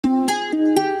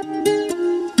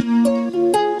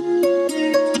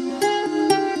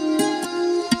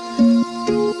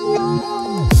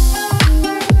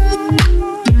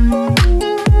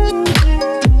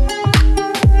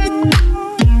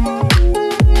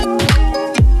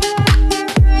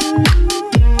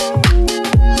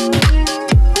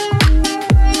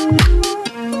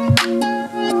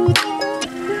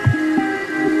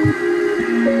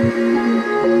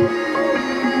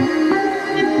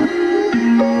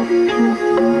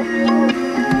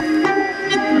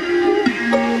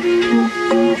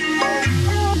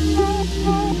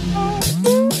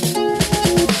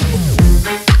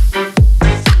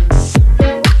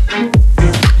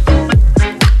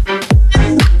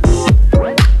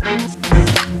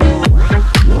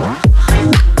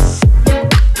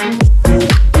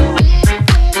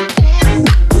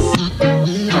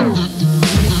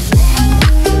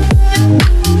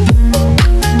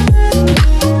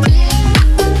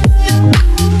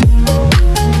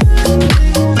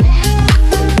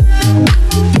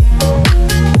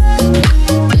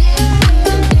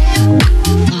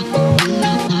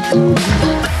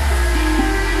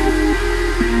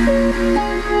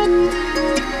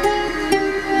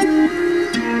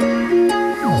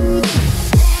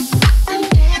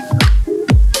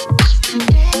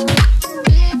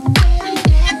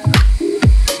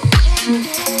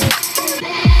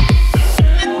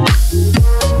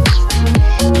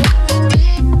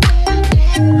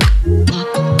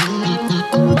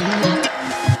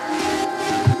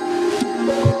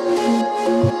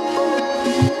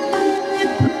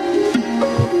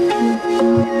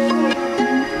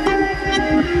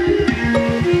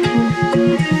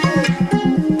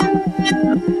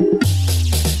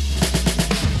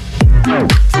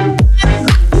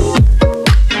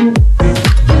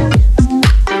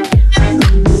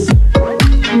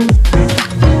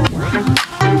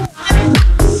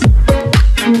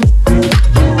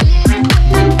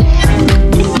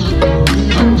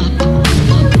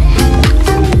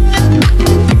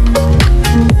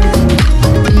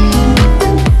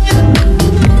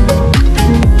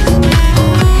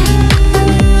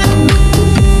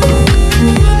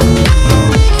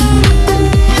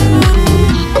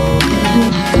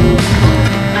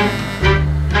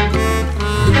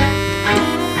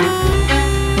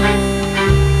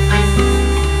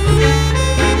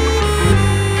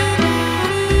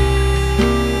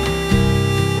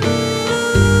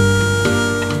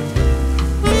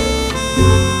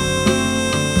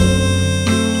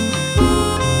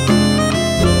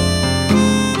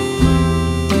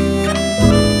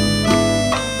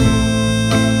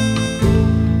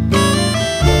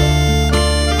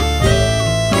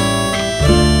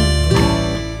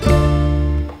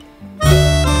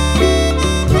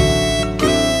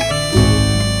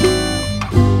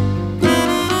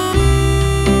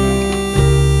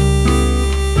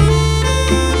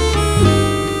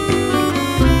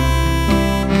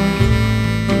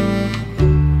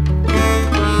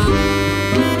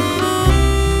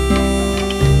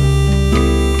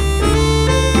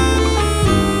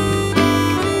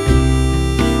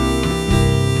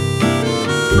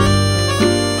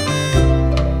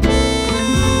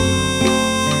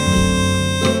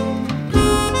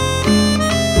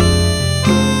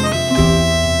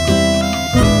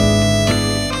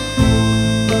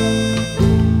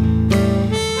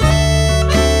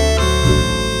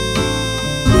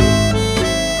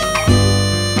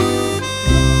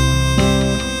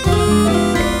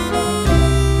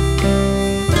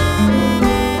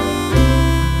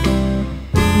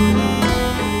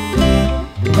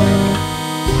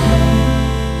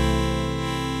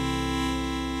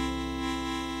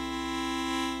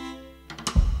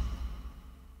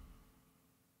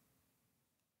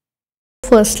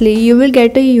firstly, you will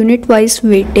get a unit-wise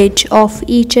weightage of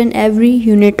each and every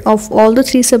unit of all the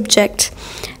 3 subjects,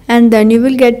 and then you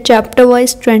will get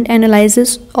chapter-wise trend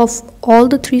analysis of all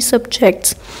the 3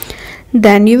 subjects.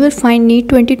 Then you will find NEET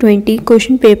 2020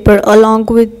 question paper along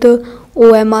with the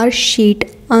OMR sheet,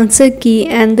 answer key,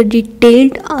 and the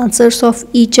detailed answers of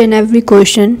each and every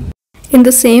question. In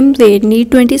the same way,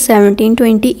 NEET 2017,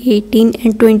 2018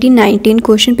 and 2019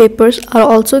 question papers are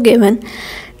also given.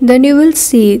 Then you will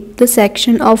see the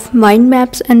section of mind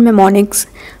maps and mnemonics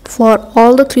for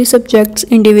all the 3 subjects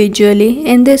individually.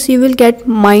 In this you will get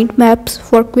mind maps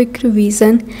for quick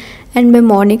revision and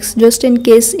mnemonics just in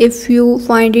case if you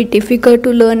find it difficult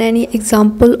to learn any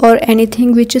example or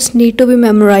anything which is need to be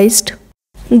memorized.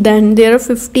 Then there are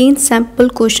 15 sample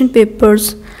question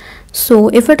papers. So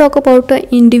if I talk about the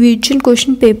individual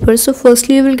question paper, so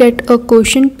firstly you will get a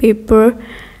question paper,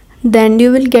 then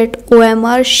you will get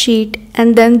OMR sheet,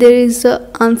 and then there is a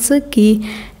answer key.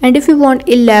 And if you want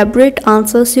elaborate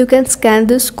answers, you can scan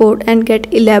this code and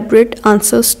get elaborate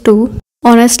answers too.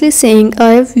 Honestly saying,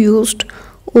 I have used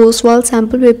Oswald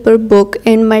sample paper book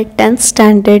in my 10th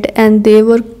standard and they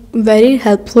were very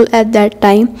helpful at that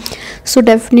time, so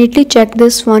definitely check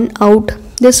this one out.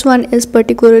 This one is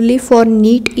particularly for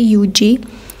NEET UG,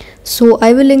 so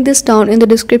I will link this down in the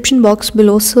description box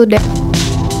below so that